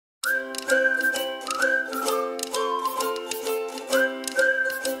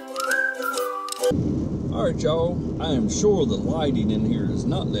Alright y'all, I am sure the lighting in here is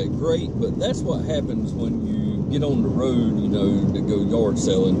not that great, but that's what happens when you get on the road, you know, to go yard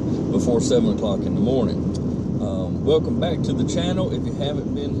selling before 7 o'clock in the morning. Welcome back to the channel. If you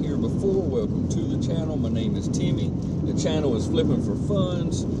haven't been here before, welcome to the channel. My name is Timmy. The channel is Flipping for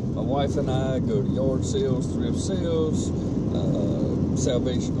Funds. My wife and I go to yard sales, thrift sales,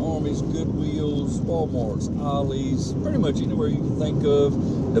 Salvation Armies, Goodwills, Walmarts, Ollie's, pretty much anywhere you can think of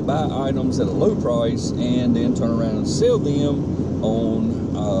to buy items at a low price and then turn around and sell them on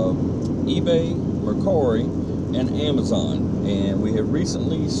eBay, Mercari, and Amazon. And we have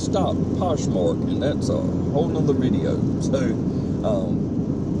recently stopped Poshmark, and that's a whole nother video. So,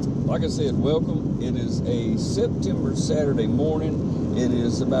 like I said, welcome. It is a September Saturday morning. It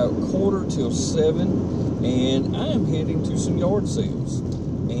is about 6:45, and I am heading to some yard sales.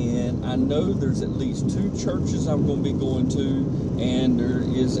 And I know there's at least 2 churches I'm going to be going to, and there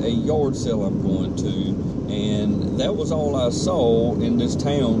is a yard sale I'm going to. And that was all I saw in this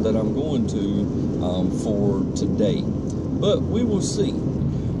town that I'm going to for today. But we will see.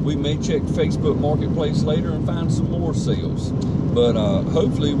 We may check Facebook Marketplace later and find some more sales. But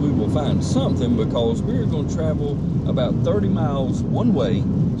hopefully we will find something, because we're going to travel about 30 miles one way.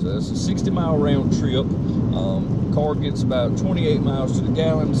 So that's a 60-mile round trip. Car gets about 28 miles to the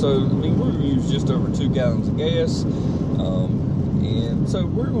gallon. So, I mean, we're going to use just over 2 gallons of gas. And so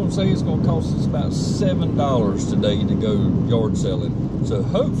we're going to say it's going to cost us about $7 today to go yard selling. So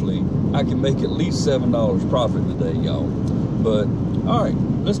hopefully I can make at least $7 profit today, y'all. But, all right,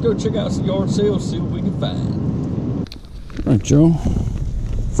 let's go check out some yard sales, see what we can find. All right, y'all.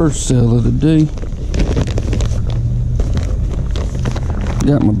 First sale of the day.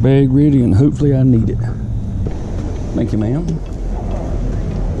 Got my bag ready, and hopefully I need it. Thank you, ma'am.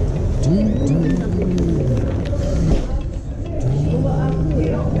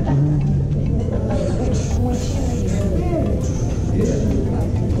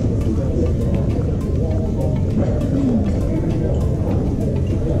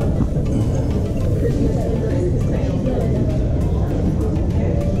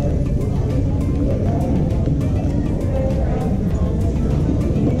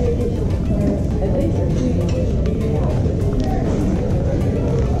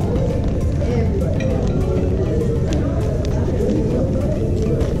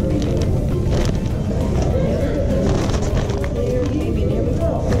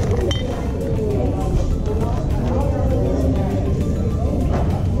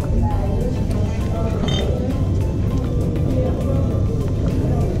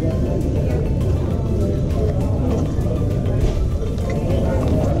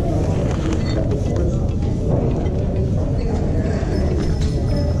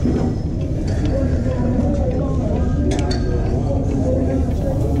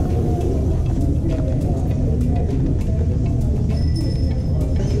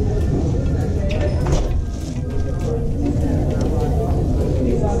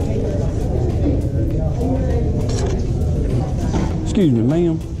 Excuse me,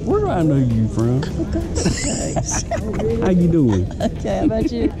 ma'am. Where do I know you from? Oh, God's sakes. How you doing? Okay, how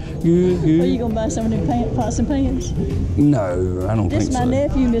about you? Good, good. Are you going to buy some of them pots and pans? No, I don't think so. This is my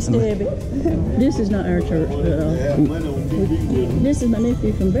nephew, Miss Debbie. This is not our church, but this is my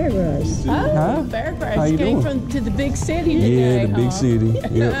nephew from Bear Grass. Oh, Huh? Bear How Grass you came doing? to the big city today. Yeah, the big city.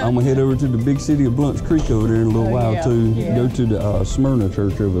 Yeah, I'm gonna head over to the big city of Blunt's Creek over there in a little while yeah, too. yeah. Go to the Smyrna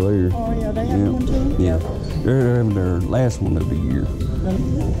Church over there. Oh, yeah, they have one too? Yeah, they're having their last one of the year.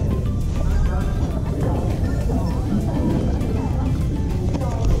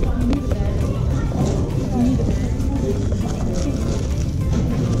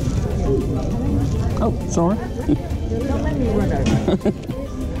 Oh, sorry. Don't let me run over.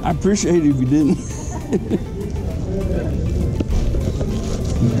 I appreciate it if you didn't.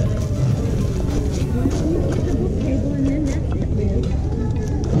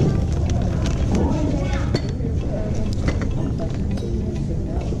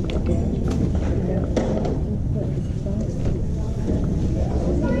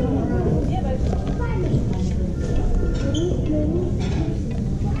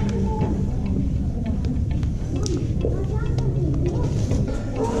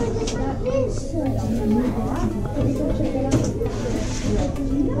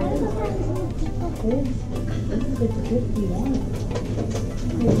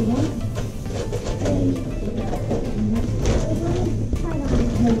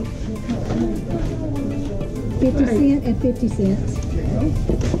 $0.50 and 50 cents.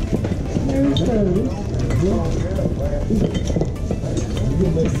 There's those.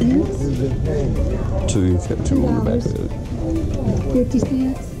 50 cents. Two, it's got two on the back of it. 50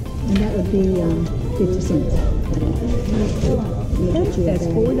 cents, and that would be 50 cents. That's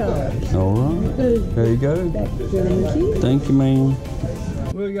 $4. All right. There you go. Thank you. Thank you, ma'am.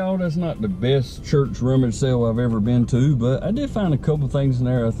 Well, y'all, that's not the best church rummage sale I've ever been to, but I did find a couple things in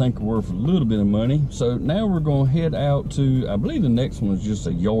there I think are worth a little bit of money. So now we're going to head out to, I believe the next one is just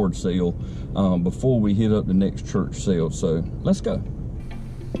a yard sale before we hit up the next church sale. So let's go.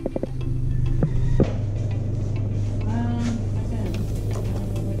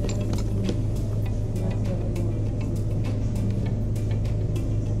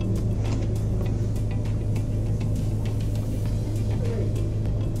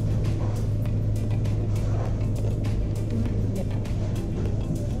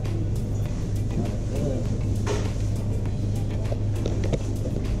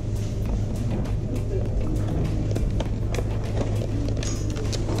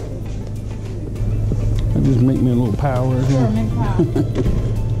 Just make me a little power right here. Sure, make power.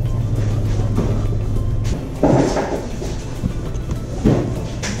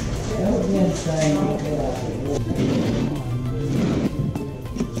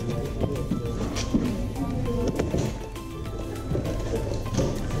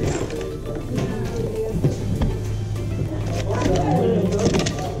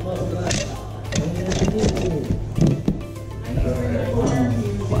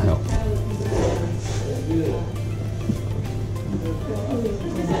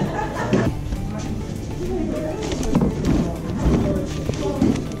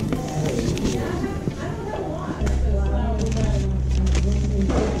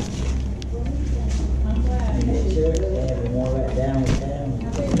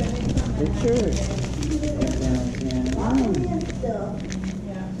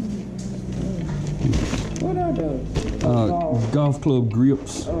 What are those? Golf club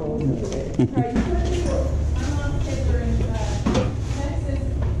grips.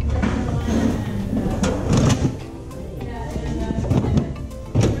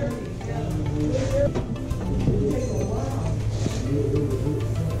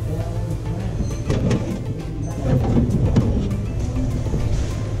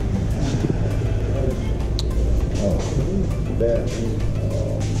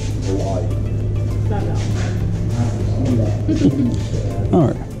 All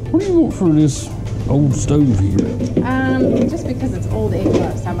right, what do you want for this old stove here? Just because it's old,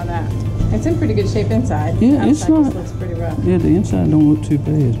 $8. How about that? It's in pretty good shape inside. Yeah, it's outside not. just looks pretty rough. Yeah, the inside don't look too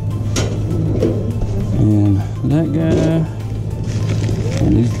bad. And that guy,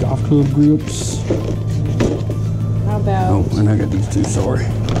 and these golf club grips. How about Oh, and I got these two. Sorry.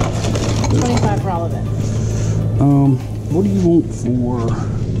 25 for all of it? What do you want for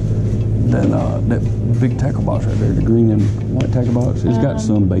that big tackle box right there, the green and white tackle box? It's got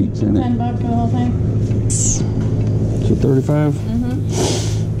some baits in it. $10 for the whole thing? So 35?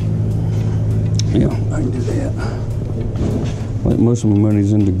 Yeah, I can do that. Like most of my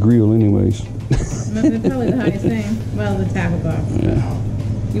money's in the grill anyways. Probably the highest thing. Well, the tackle box. Yeah.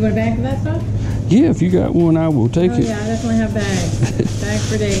 You want a bag for that stuff? Yeah, if you got one, I will take it. Yeah, I definitely have bags.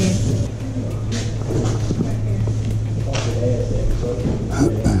 Bags for days.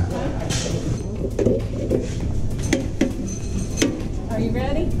 Are you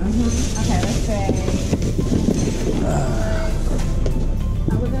ready? Okay, let's say.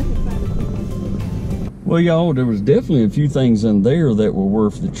 Well, y'all, there was definitely a few things in there that were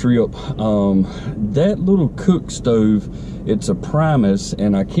worth the trip. That little cook stove, it's a Primus,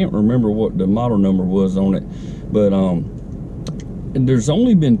 and I can't remember what the model number was on it, but there's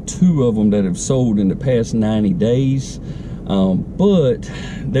only been 2 of them that have sold in the past 90 days. But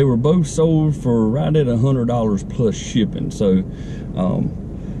they were both sold for right at $100 plus shipping. So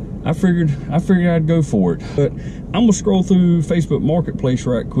I figured I'd go for it. But I'm gonna scroll through Facebook Marketplace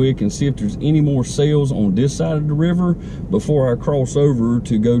right quick and see if there's any more sales on this side of the river before I cross over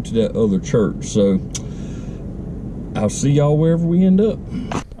to go to that other church. So I'll see y'all wherever we end up.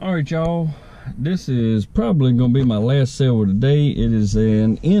 All right, y'all. This is probably going to be my last sale of the day. It is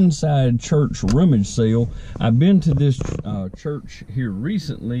an inside church rummage sale. I've been to this church here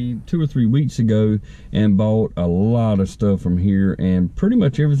recently, 2 or 3 weeks ago, and bought a lot of stuff from here. And pretty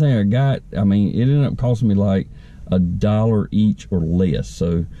much everything I got, I mean, it ended up costing me like $1 each or less.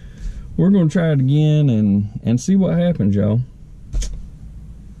 So we're going to try it again and see what happens, y'all.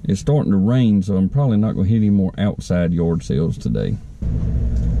 It's starting to rain, so I'm probably not going to hit any more outside yard sales today.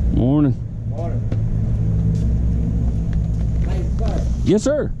 Morning. Morning. Hey, sir. Yes,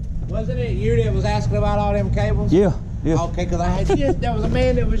 sir. Wasn't it you that was asking about all them cables? Yeah, yeah. Okay, because I had there was a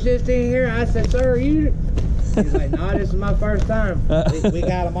man that was just in here. I said, sir, He's like, no, this is my first time. We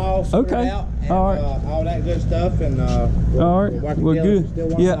got them all sorted Okay. out and All right. all that good stuff. And All right. Well, good.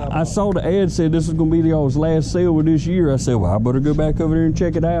 Yeah, I saw the ad said this was going to be y'all's last sale of this year. I said, well, I better go back over there and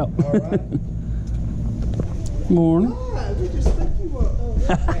check it out. All right. Morning.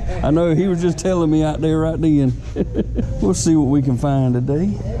 I know, he was just telling me out there right then. We'll see what we can find today.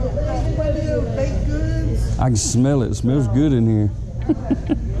 I can smell it. It smells good in here.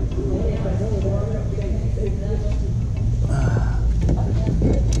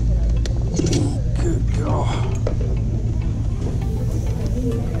 Good God.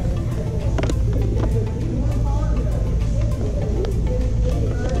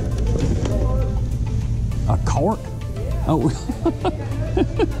 A cart? Oh.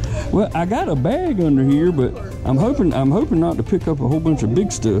 Well, I got a bag under here, but I'm hoping not to pick up a whole bunch of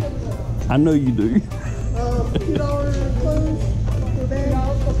big stuff. I know you do.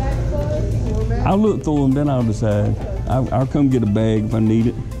 I'll look through them, then I'll decide. I'll come get a bag if I need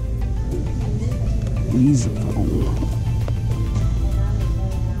it. Easy phone.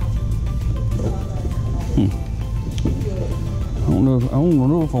 I don't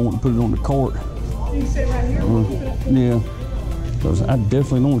know if I want to put it on the cart. You can sit right here. Yeah, because I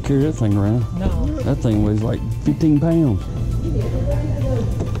definitely don't want to carry that thing around. No. That thing weighs like 15 pounds.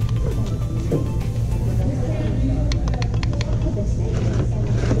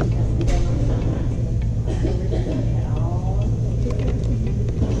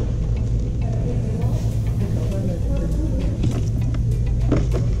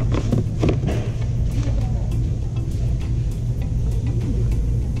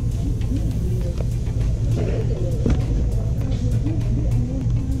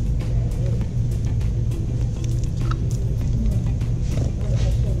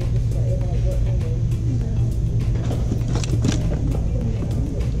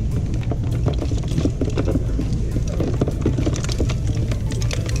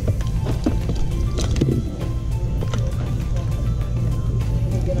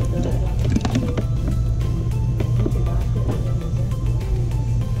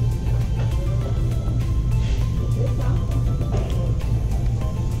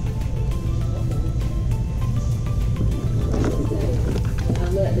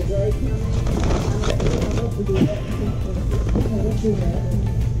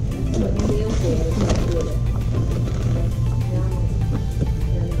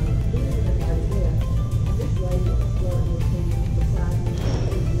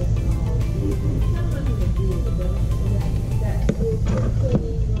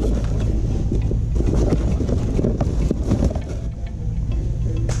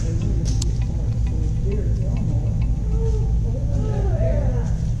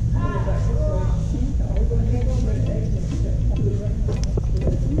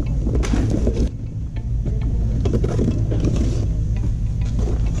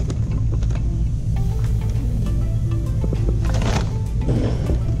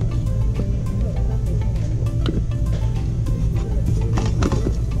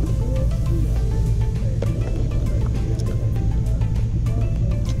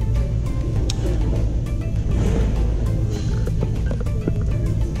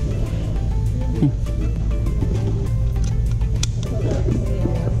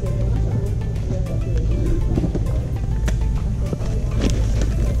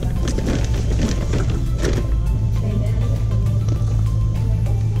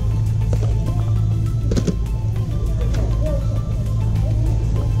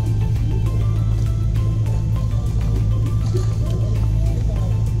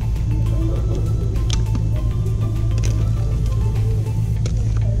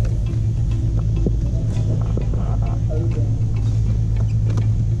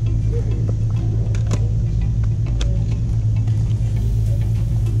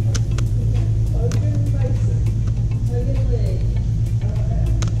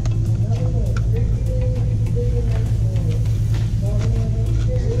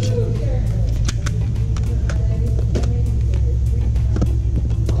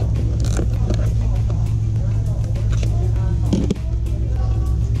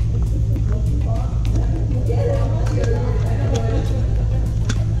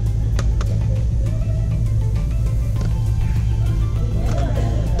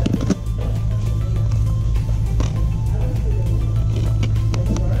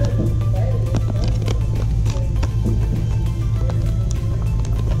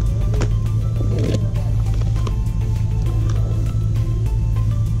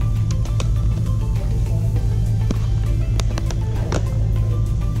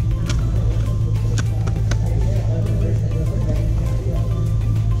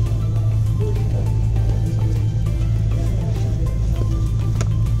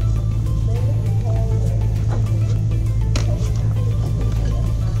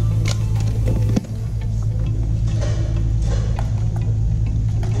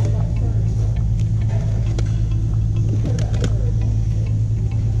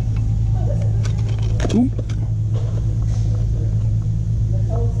 Oop.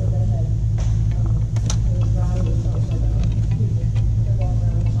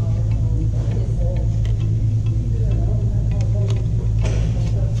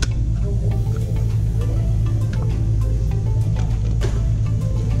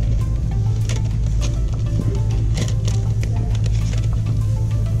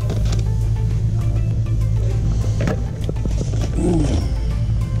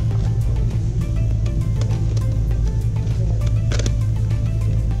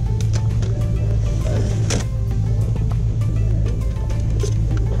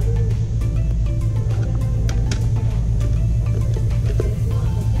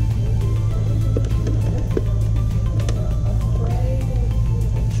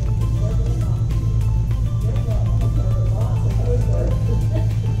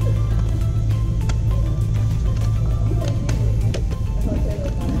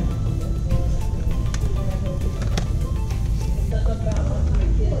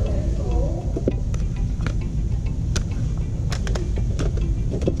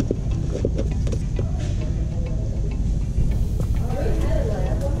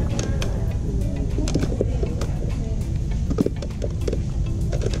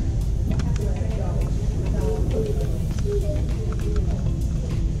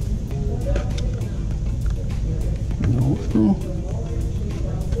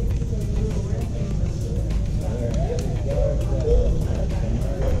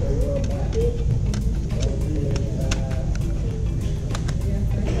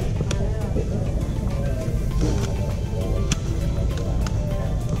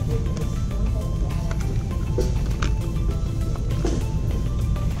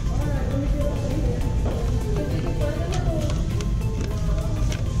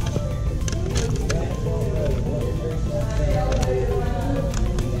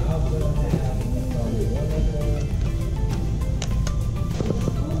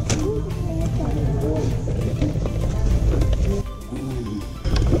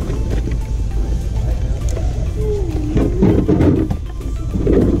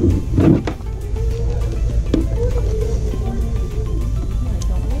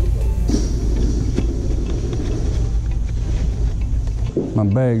 My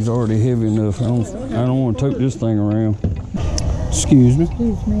bag's already heavy enough. I don't want to tote this thing around. Excuse me.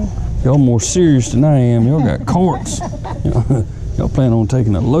 Excuse me. Y'all more serious than I am. Y'all got carts. Y'all plan on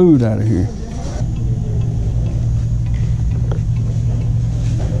taking a load out of here.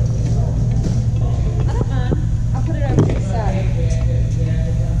 I don't mind. I'll put it over to the side.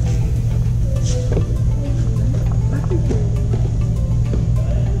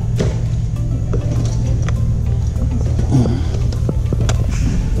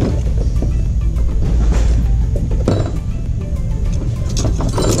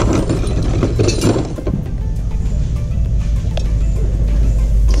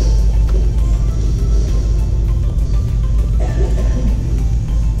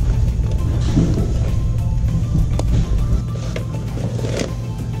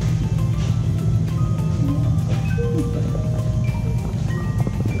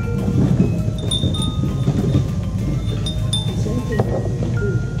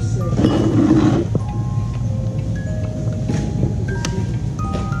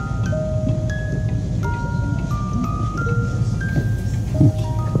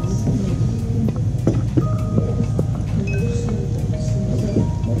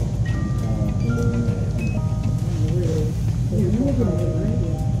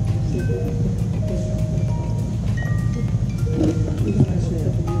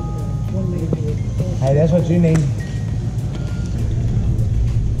 Hey, that's what you need.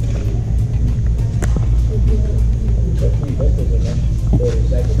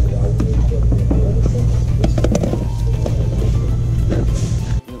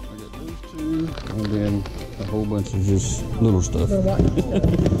 And then a whole bunch of just little stuff.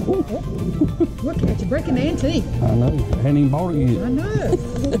 Look at you breaking the antique. I know. I hadn't even bought it yet. I know.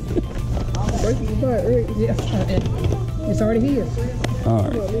 Breaking your butt, Rick. Yeah. It's already here. All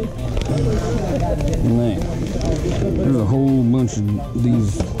right. Man, there's a whole bunch of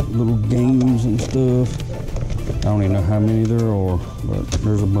these little games and stuff. I don't even know how many there are, but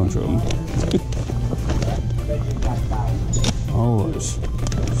there's a bunch of them. All this.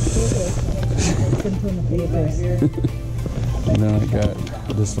 And then I got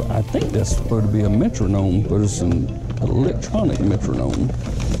this, I think that's supposed to be a metronome, but it's an electronic metronome.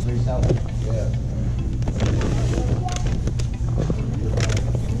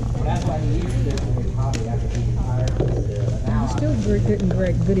 Still getting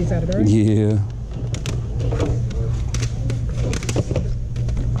great goodies out of there. Yeah.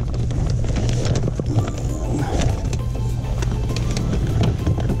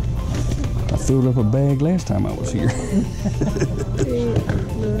 filled up a bag last time I was here. 8, 9,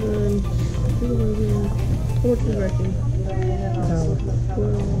 11. How much do you reckon? $1.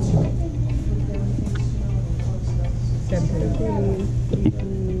 12, 17,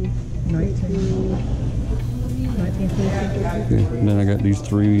 18, 19. Okay, then I got these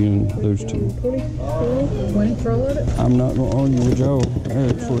 3 and those 2. 20 for all of it? I'm not gonna argue with y'all,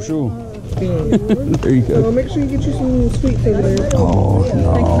 for sure. There you go. Make sure you get you some sweets over there. Oh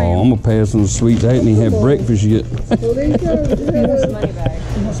no, I'm gonna pass on the sweets. I ain't even had breakfast yet. Well, there you go. You want some money back?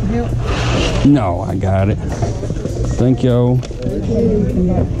 You want some help? No, I got it. Thank y'all.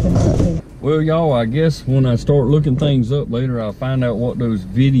 Well, y'all, I guess when I start looking things up later, I'll find out what those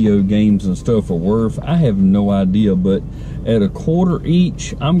video games and stuff are worth. I have no idea, but at $0.25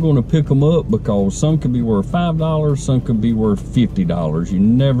 each, I'm going to pick them up because some could be worth $5, some could be worth $50. You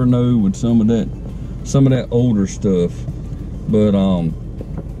never know with some of that older stuff. But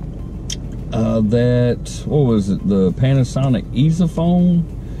that, what was it? The Panasonic Easyphone.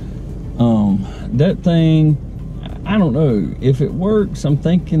 That thing, I don't know if it works. I'm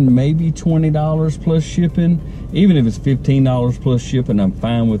thinking maybe $20 plus shipping. Even if it's $15 plus shipping, I'm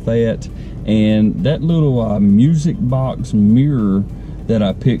fine with that. And that little music box mirror that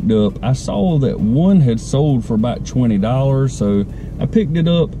I picked up, I saw that one had sold for about $20, so I picked it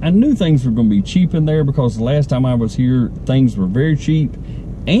up. I knew things were going to be cheap in there because the last time I was here, things were very cheap.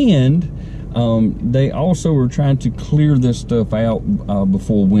 And they also were trying to clear this stuff out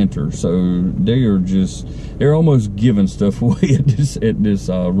before winter, so they're almost giving stuff away at this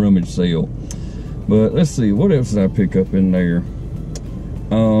rummage sale. But let's see, what else did I pick up in there?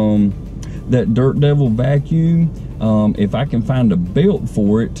 That Dirt Devil vacuum, if I can find a belt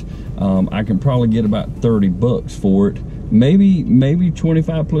for it, I can probably get about 30 bucks for it. Maybe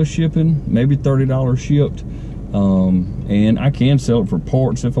 25 plus shipping, maybe $30 shipped. And I can sell it for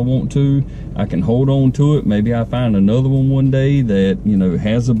parts if I want to. I can hold on to it. Maybe I find another one day that, you know,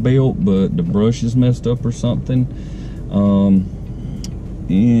 has a belt but the brush is messed up or something.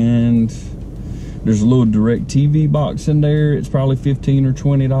 And there's a little direct TV box in there. It's probably $15 or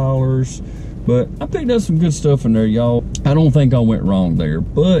 $20, but I picked up some good stuff in there, y'all. I don't think I went wrong there,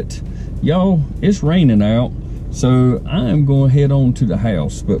 but y'all, it's raining out. So I am going to head on to the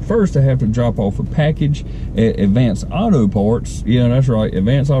house. But first I have to drop off a package at Advanced Auto Parts. Yeah, that's right,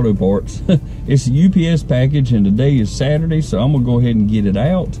 Advanced Auto Parts. It's a UPS package and today is Saturday, so I'm going to go ahead and get it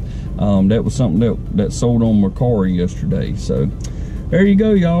out. That was something that sold on Mercari yesterday. So there you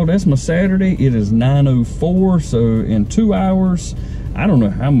go, y'all. That's my Saturday. It is 9:04, so in 2 hours, I don't know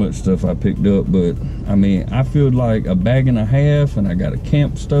how much stuff I picked up, but I mean, I filled like a bag and a half, and I got a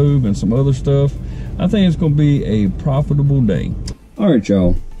camp stove and some other stuff. I think it's going to be a profitable day. All right,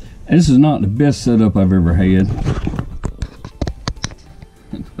 y'all. This is not the best setup I've ever had.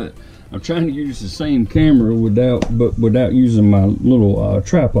 But I'm trying to use the same camera without using my little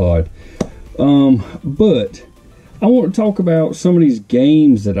tripod. But I want to talk about some of these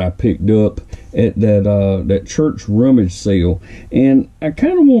games that I picked up at that church rummage sale, and I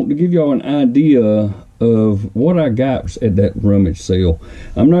kind of want to give y'all an idea of what I got at that rummage sale.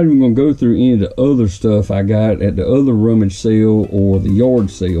 I'm not even going to go through any of the other stuff I got at the other rummage sale or the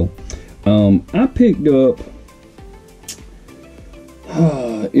yard sale. I picked up,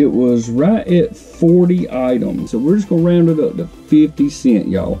 it was right at 40 items. So we're just going to round it up to 50 cents,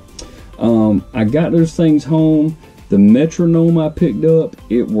 y'all. I got those things home. The metronome I picked up,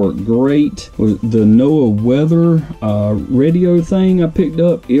 it worked great. Was the NOAA weather radio thing I picked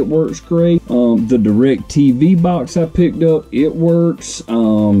up, it works great. The direct TV box I picked up, it works. The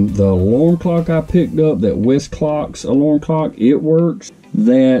alarm clock I picked up, that West Clocks alarm clock, it works.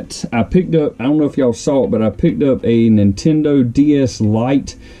 That I picked up, I don't know if y'all saw it, but I picked up a Nintendo DS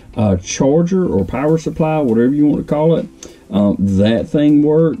Lite charger or power supply, whatever you want to call it. That thing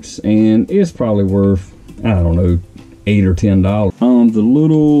works, and it's probably worth, I don't know, $8 or $10.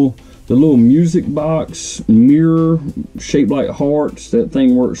 The little music box mirror shaped like hearts, that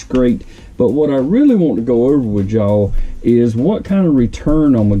thing works great. But what I really want to go over with y'all is what kind of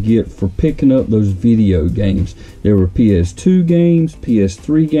return I'm gonna get for picking up those video games. There were PS2 games,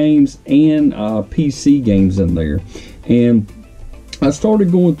 PS3 games, and PC games in there. And I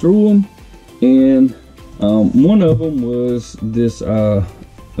started going through them, and one of them was this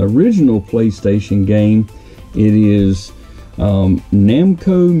original PlayStation game. It is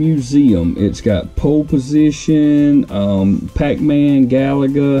Namco Museum. It's got Pole Position, Pac-Man,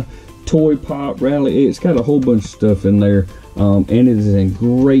 Galaga, Toy Pop, Rally. It's got a whole bunch of stuff in there, and it is in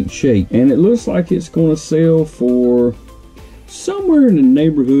great shape. And it looks like it's going to sell for somewhere in the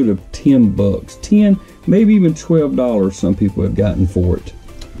neighborhood of 10 bucks. 10, maybe even $12 some people have gotten for it.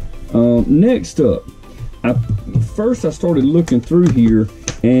 Next up, first I started looking through here,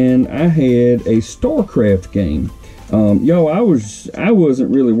 and I had a StarCraft game. Y'all, I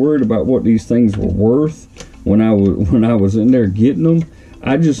wasn't really worried about what these things were worth when I was in there getting them.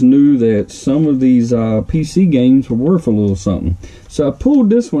 I just knew that some of these PC games were worth a little something. So I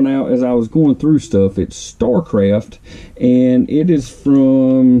pulled this one out as I was going through stuff. It's StarCraft, and it is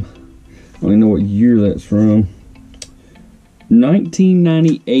from, I don't even know what year that's from,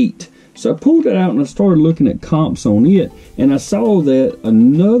 1998. So I pulled it out and I started looking at comps on it, and I saw that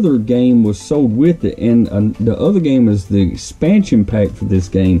another game was sold with it, and the other game is the expansion pack for this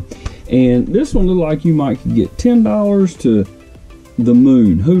game. And this one looked like you might could get $10 to the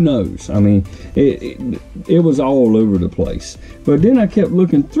moon. Who knows? I mean, it was all over the place. But then I kept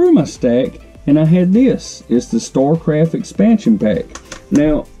looking through my stack, and I had this. It's the StarCraft expansion pack.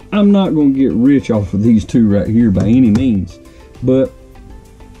 Now, I'm not going to get rich off of these two right here by any means, but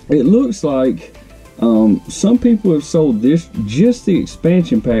it looks like some people have sold this, just the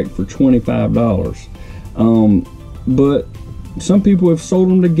expansion pack, for $25. But some people have sold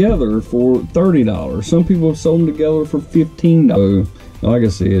them together for $30. Some people have sold them together for $15. Like I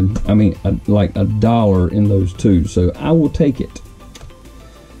said, I mean, like $1 in those two. So I will take it.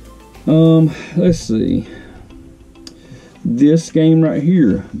 Let's see. This game right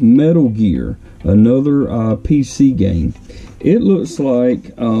here, Metal Gear, another PC game. It looks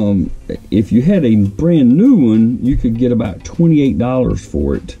like if you had a brand new one, you could get about $28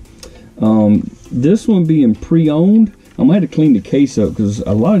 for it. This one being pre-owned, I'm gonna have to clean the case up because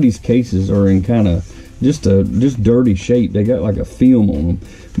a lot of these cases are in kind of just dirty shape. They got like a film on them,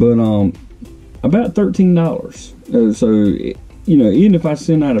 but about $13. So you know, even if I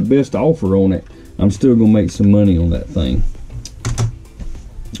send out a best offer on it, I'm still gonna make some money on that thing.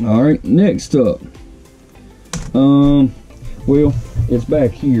 All right, next up. Well, it's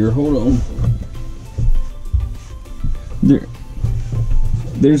back here. Hold on.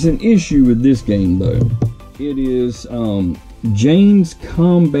 There's an issue with this game, though. It is Jane's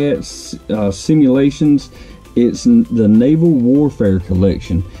Combat Simulations. It's the Naval Warfare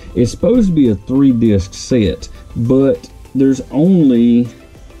Collection. It's supposed to be a 3-disc set, but there's only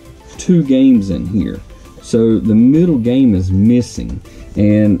 2 games in here. So the middle game is missing.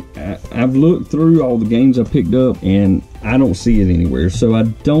 And I've looked through all the games I picked up, and I don't see it anywhere. So I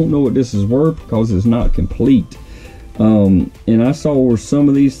don't know what this is worth because it's not complete. And I saw where some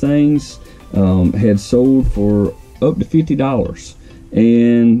of these things had sold for up to $50,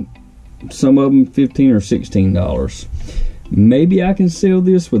 and some of them $15 or $16. Maybe I can sell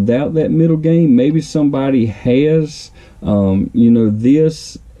this without that middle game. Maybe somebody has, you know,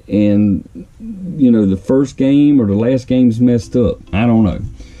 this, and you know, the first game or the last game's messed up. I don't know,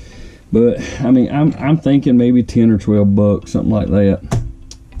 but I mean, I'm thinking maybe 10 or 12 bucks, something like that.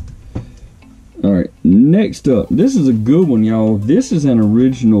 All right, next up, this is a good one, y'all. This is an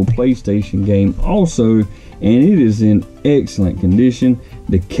original PlayStation game also, and it is in excellent condition.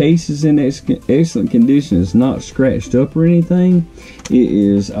 The case is in excellent condition. It's not scratched up or anything. It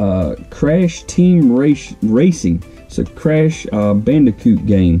is Crash Team Racing. It's a Crash Bandicoot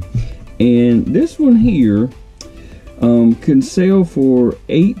game, and this one here can sell for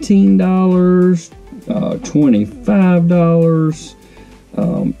 $18, $25,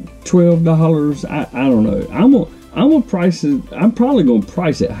 $12. I don't know. I'm gonna price it. I'm probably gonna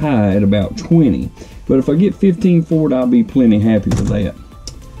price it high at about $20, but if I get $15 for it, I'll be plenty happy with that.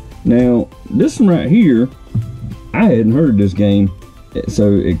 Now this one right here, I hadn't heard this game,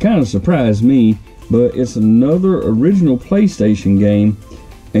 so it kind of surprised me. But it's another original PlayStation game,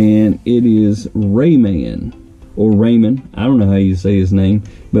 and it is Rayman, or Raymond. I don't know how you say his name,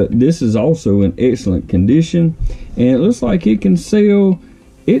 but this is also in excellent condition, and it looks like it can sell.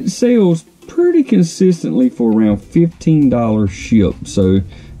 It sells pretty consistently for around $15 shipped, so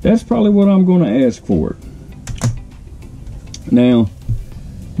that's probably what I'm going to ask for it. Now,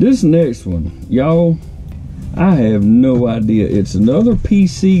 this next one, y'all, I have no idea. It's another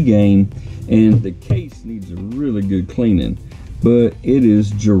PC game, and the case needs a really good cleaning, but it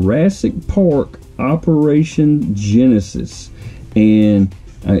is Jurassic Park Operation Genesis, and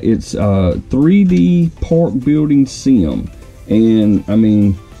it's a 3D park building sim, and I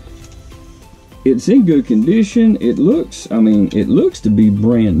mean, it's in good condition. It looks, I mean, it looks to be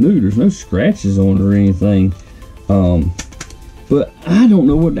brand new. There's no scratches on it or anything, but I don't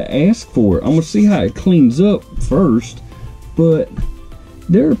know what to ask for it. I'm gonna see how it cleans up first, but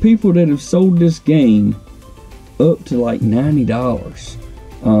there are people that have sold this game up to like $90.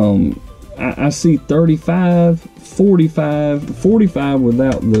 I see 35, 45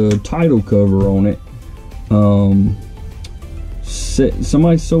 without the title cover on it.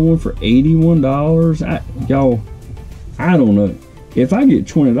 Somebody sold one for $81. Y'all, I don't know. If I get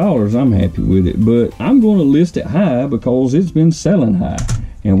 $20, I'm happy with it. But I'm going to list it high because it's been selling high.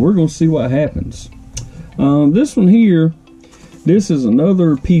 And we're going to see what happens. This one here, this is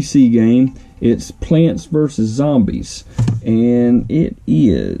another PC game. It's Plants vs. Zombies. And it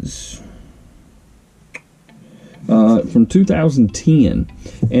is from 2010.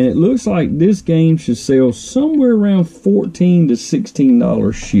 And it looks like this game should sell somewhere around $14 to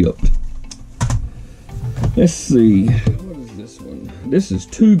 $16 shipped. Let's see. What is this one? This is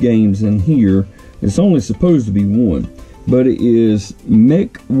 2 games in here. It's only supposed to be 1. But it is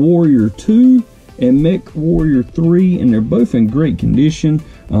Mech Warrior 2 and Mech Warrior 3. And they're both in great condition.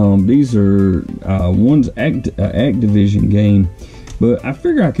 These are, one's Activision game. But I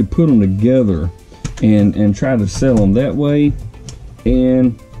figure I could put them together and try to sell them that way.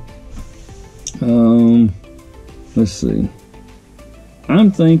 And let's see.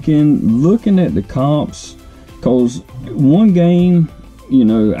 I'm thinking, looking at the comps, because one game, you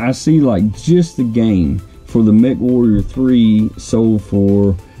know, I see like just the game for the Mech Warrior 3 sold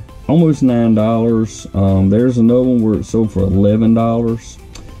for almost $9. There's another one where it sold for $11.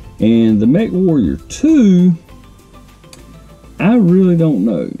 And the Mech Warrior 2, I really don't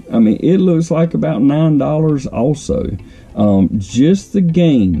know. I mean, it looks like about $9 also. Just the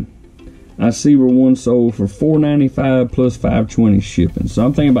game, I see where one sold for $4.95 plus $5.20 shipping. So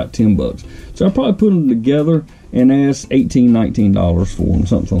I'm thinking about $10. So I'll probably put them together and ask $18, $19 for them,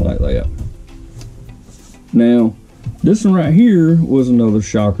 something like that. Now, this one right here was another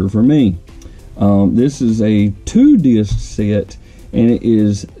shocker for me. This is a 2-disc set, and it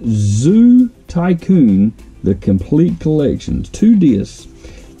is Zoo Tycoon, the complete collection, 2 discs,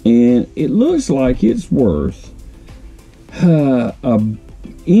 and it looks like it's worth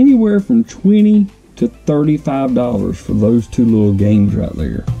anywhere from $20 to $35 for those 2 little games right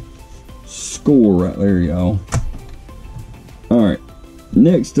there. Score right there, y'all. All right,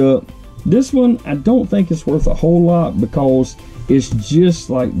 next up, this one I don't think it's worth a whole lot because it's just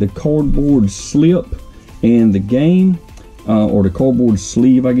like the cardboard slip, and the game, or the cardboard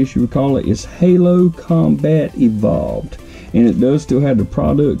sleeve, I guess you would call it, is Halo Combat Evolved. And it does still have the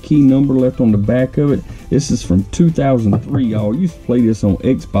product key number left on the back of it. This is from 2003, y'all. Used to play this on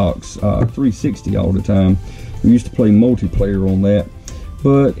Xbox 360 all the time. We used to play multiplayer on that.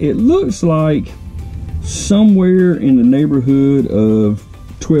 But it looks like somewhere in the neighborhood of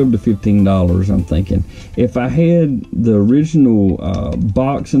 $12 to $15, I'm thinking. If I had the original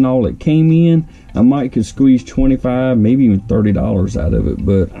box and all it came in, I might could squeeze $25, maybe even $30 out of it.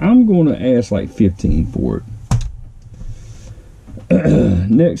 But I'm going to ask like $15 for it.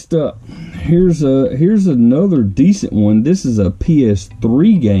 Next up, here's another decent one. This is a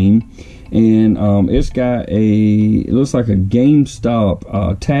PS3 game, and it's got it looks like a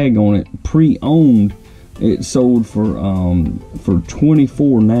GameStop tag on it, pre-owned. It sold for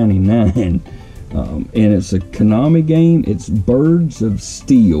 $24.99, and it's a Konami game. It's Birds of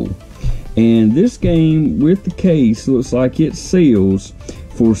Steel, and this game with the case looks like it sells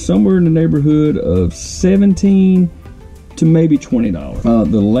for somewhere in the neighborhood of $17 to maybe $20.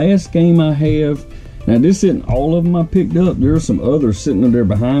 The last game I have, now this isn't all of them I picked up. There are some others sitting there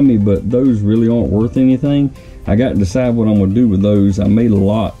behind me, but those really aren't worth anything. I got to decide what I'm going to do with those. I may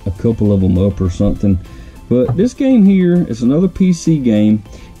lot a couple of them up or something. But this game here is another PC game.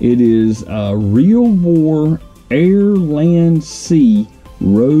 It is Real War Air, Land, Sea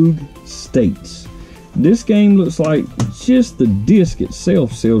Rogue States. This game looks like just the disc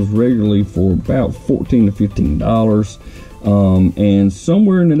itself sells regularly for about $14 to $15. And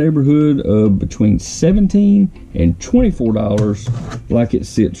somewhere in the neighborhood of between $17 and $24 like it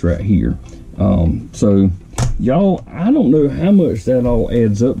sits right here. So y'all, I don't know how much that all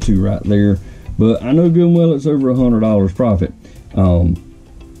adds up to right there, but I know good and well it's over $100 profit.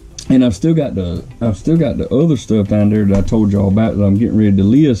 And I've still got the other stuff down there that I told y'all about that I'm getting ready to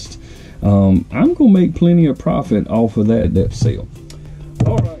list. I'm gonna make plenty of profit off of that sale.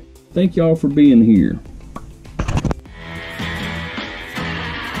 All right, thank y'all for being here.